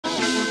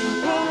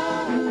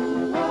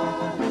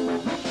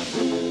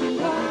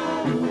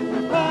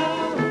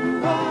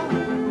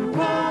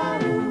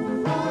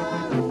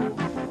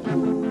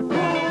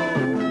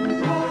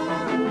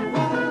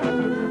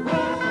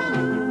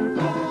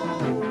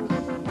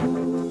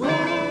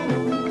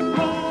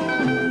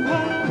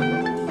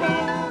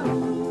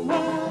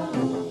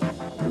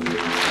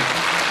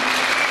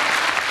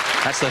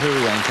That's the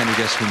Who, and can you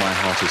guess who my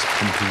heart is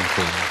pumping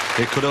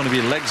for? It could only be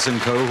Legs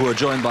 & Co, who are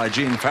joined by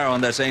Gene Farrow,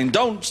 and they're saying,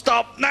 "Don't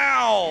stop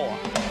now!"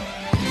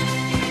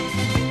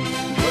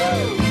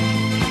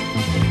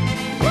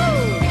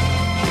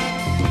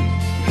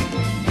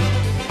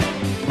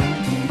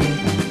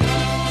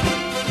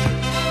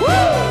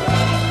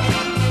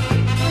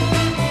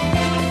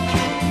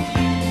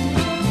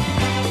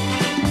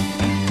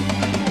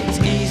 It's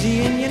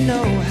easy and you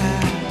know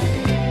how.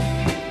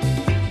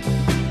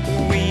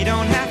 We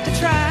don't have to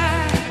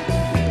try,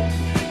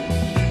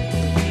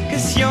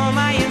 'cause you're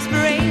my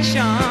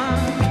inspiration.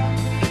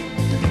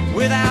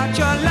 Without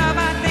your love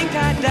I think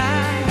I'd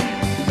die.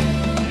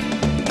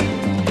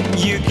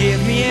 You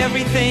give me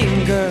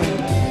everything, girl,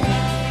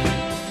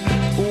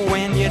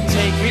 when you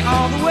take me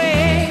all the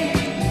way.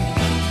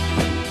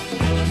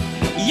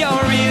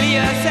 You're really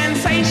a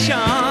sensation.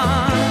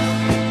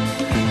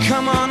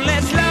 Come on,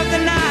 let's love the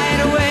night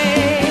away.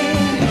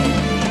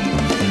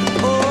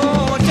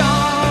 Oh,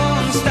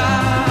 don't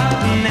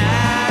stop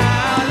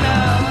now,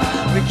 love.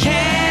 We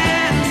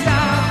can't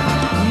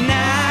stop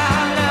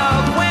now,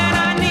 love. When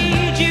I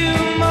need you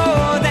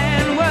more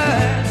than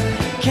words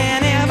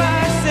can ever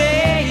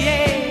say.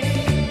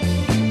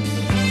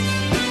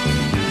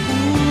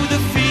 Ooh,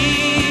 the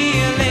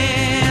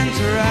feeling's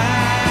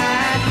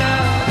right,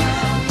 love.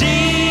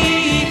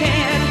 Deep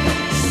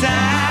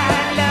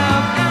inside,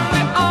 love. And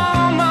we're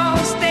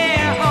almost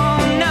there. Oh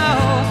no,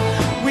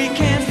 we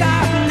can't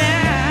stop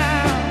now.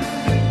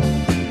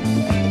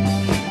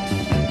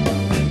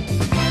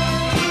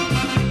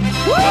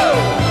 Woo!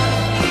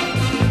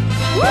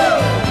 Woo!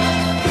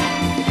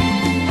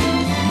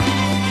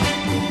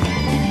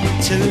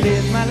 To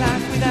live my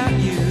life without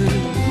you,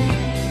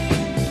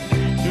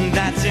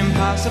 that's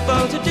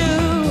impossible to do.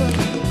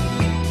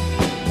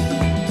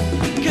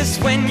 'Cause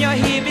when you're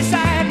here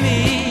beside me,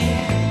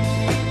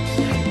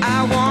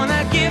 I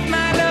wanna give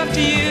my love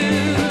to you.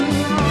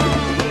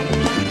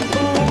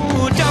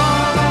 Ooh,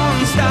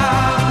 don't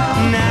stop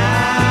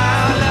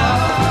now,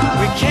 love.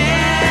 We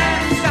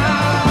can't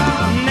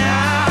stop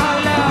now,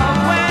 love.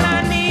 When I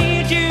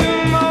need you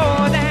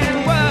more than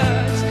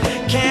words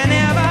can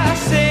ever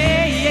say.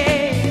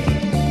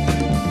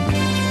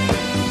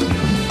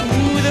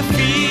 Ooh, the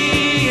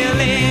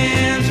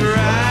feeling's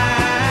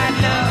right,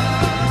 love.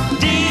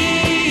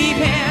 Deep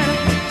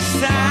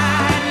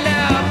inside,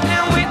 love.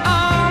 And we're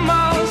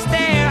almost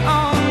there.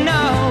 Oh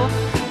no,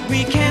 we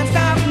can't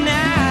stop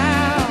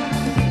now.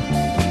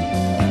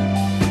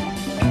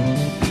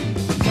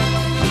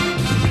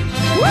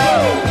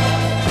 Woo!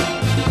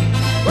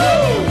 Woo!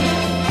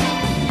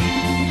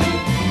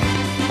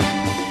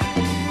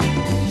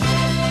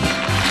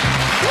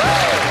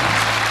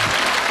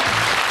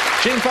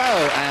 Gene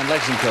Farrow and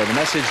Legs & Co, the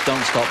message,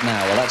 "Don't stop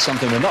now." Well, that's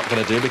something we're not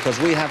going to do, because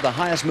we have the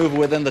highest mover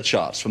within the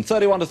charts. From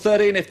 31 to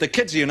 13, if the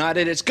kids are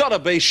united, it's got to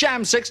be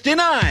Sham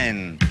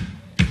 69.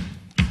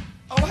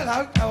 Oh,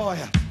 hello. How are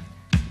you?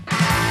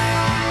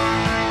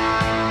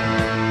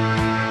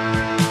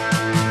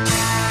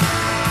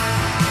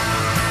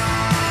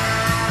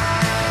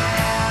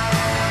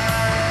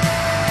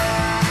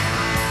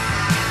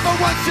 For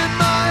once in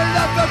my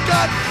life, I've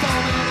got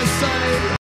something to say.